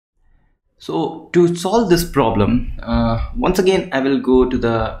So to solve this problem, once again I will go to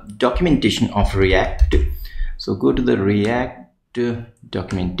the documentation of React. So go to the React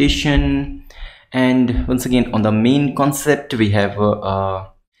documentation, and once again on the main concept we have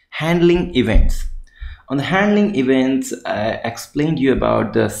handling events. On the handling events, I explained you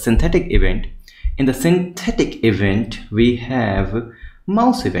about the synthetic event. In the synthetic event we have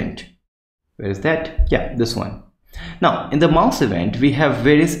mouse event. Where is that? Yeah, this one. Now in the mouse event we have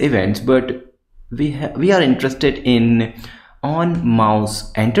various events, but we are interested in on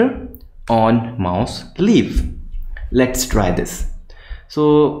mouse enter, on mouse leave. Let's try this.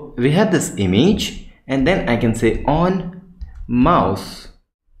 So we have this image, and then I can say on mouse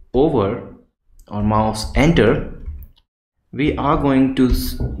over or mouse enter, we are going to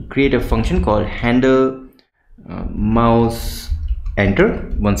create a function called handle mouse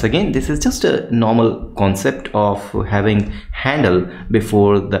enter. Once again, this is just a normal concept of having handle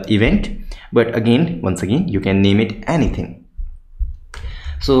before the event, but again, once again, you can name it anything.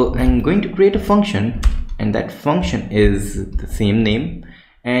 So I'm going to create a function, and that function is the same name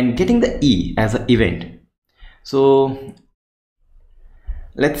and getting the E as an event. So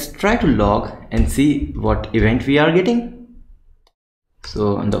let's try to log and see what event we are getting.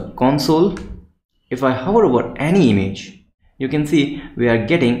 So on the console, if I hover over any image, you can see we are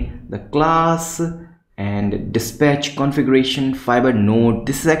getting the class and dispatch configuration fiber node.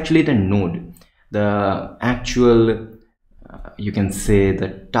 This is actually the node, the actual you can say the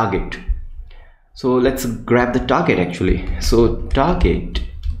target. So let's grab the target actually. So target,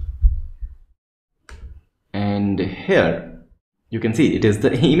 and here you can see it is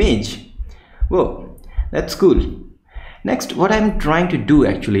the image. Whoa, that's cool. Next, what I'm trying to do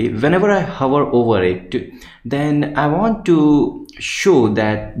actually, whenever I hover over it, then I want to show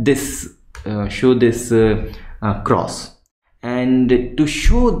that this cross, and to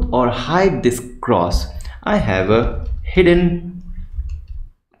show or hide this cross, I have a hidden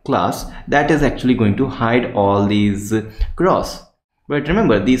class that is actually going to hide all these cross. But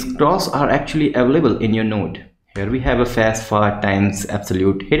remember, these cross are actually available in your node. Here we have a fast far times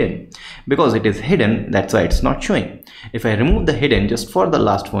absolute hidden. Because it is hidden, that's why it's not showing. If I remove the hidden just for the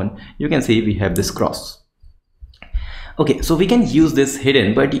last one, you can see we have this cross. Okay, so we can use this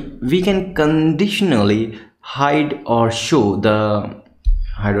hidden, but we can conditionally hide or show the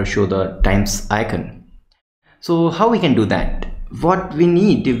times icon. So how we can do that? What we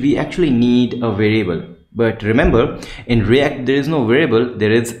need, we actually need a variable. But remember, in React there is no variable,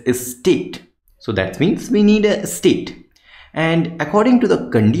 there is a state. So that means we need a state, and according to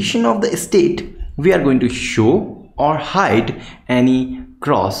the condition of the state, we are going to show or hide any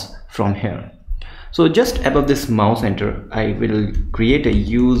cross from here. So just above this mouse enter, I will create a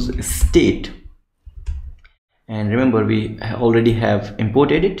use state, and remember we already have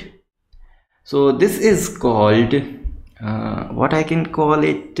imported it. So this is called what I can call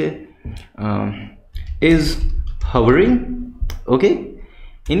it is hovering. Okay,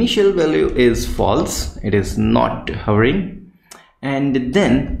 initial value is false, it is not hovering, and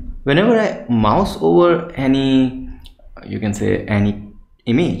then whenever I mouse over any, you can say any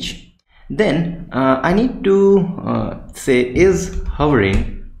image, then I need to say is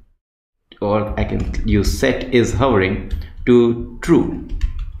hovering, or I can use set is hovering to true.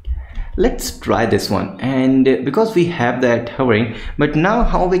 Let's try this one, and because we have that hovering, but now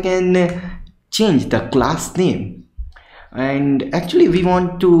how we can change the class name? And actually we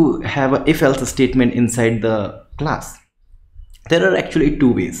want to have a if-else statement inside the class. There are actually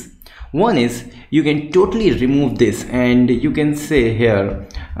two ways. One is you can totally remove this, and you can say here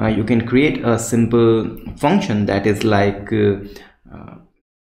you can create a simple function that is like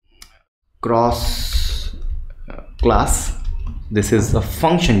cross class. This is a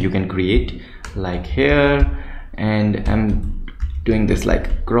function you can create like here, and I'm doing this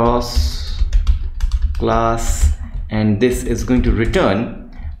like cross class, and this is going to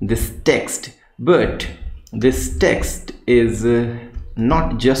return this text, but this text is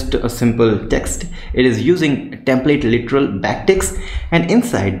not just a simple text, it is using template literal backticks, and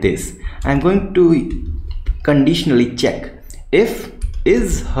inside this I'm going to conditionally check if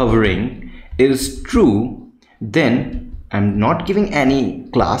is hovering is true, then I'm not giving any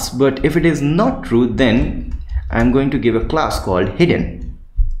class, but if it is not true, then I'm going to give a class called hidden.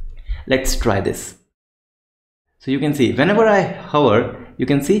 Let's try this. So you can see whenever I hover, you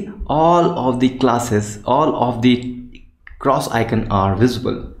can see all of the classes, all of the cross icon are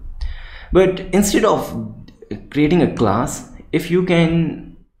visible. But instead of creating a class, if you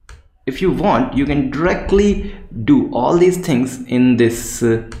want, you can directly do all these things in this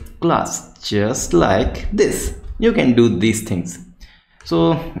class, just like this. You can do these things.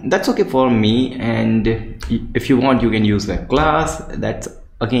 So that's okay for me, and if you want, you can use a class. That's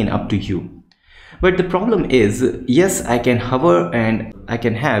again up to you. But the problem is, yes, I can hover and I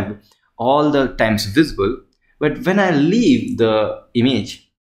can have all the times visible, but when I leave the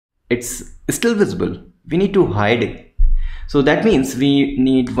image, it's still visible. We need to hide it. So that means we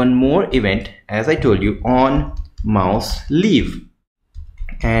need one more event, as I told you, on MouseLeave.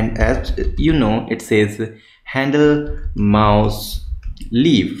 And as you know, it says handle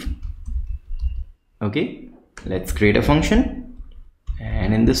MouseLeave. Okay, let's create a function,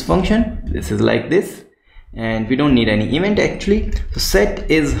 and in this function, this is like this, and we don't need any event actually. So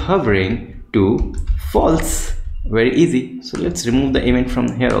set is hovering to false. Very easy. So let's remove the event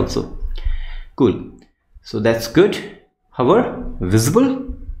from here also. Cool. So that's good. Hover,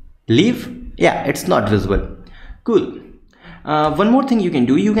 visible, leave, yeah, it's not visible. Cool. One more thing you can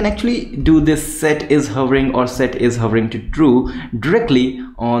do, you can actually do this set is hovering or set is hovering to true directly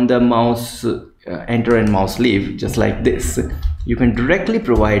on the mouse enter and mouse leave, just like this. You can directly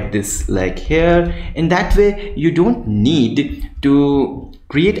provide this like here. In that way, you don't need to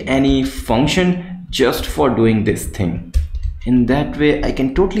create any function just for doing this thing. In that way, I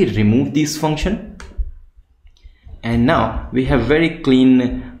can totally remove this function. And now we have very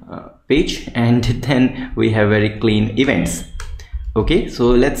clean page, and then we have very clean events. Okay, so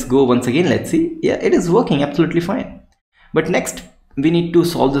let's go once again. Let's see. Yeah, it is working absolutely fine. But next we need to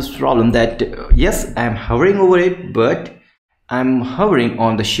solve this problem that yes, I'm hovering over it, but I'm hovering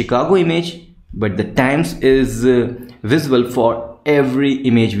on the Chicago image, but the times is visible for every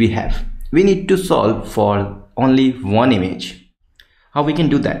image we have. We need to solve for only one image. How we can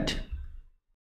do that?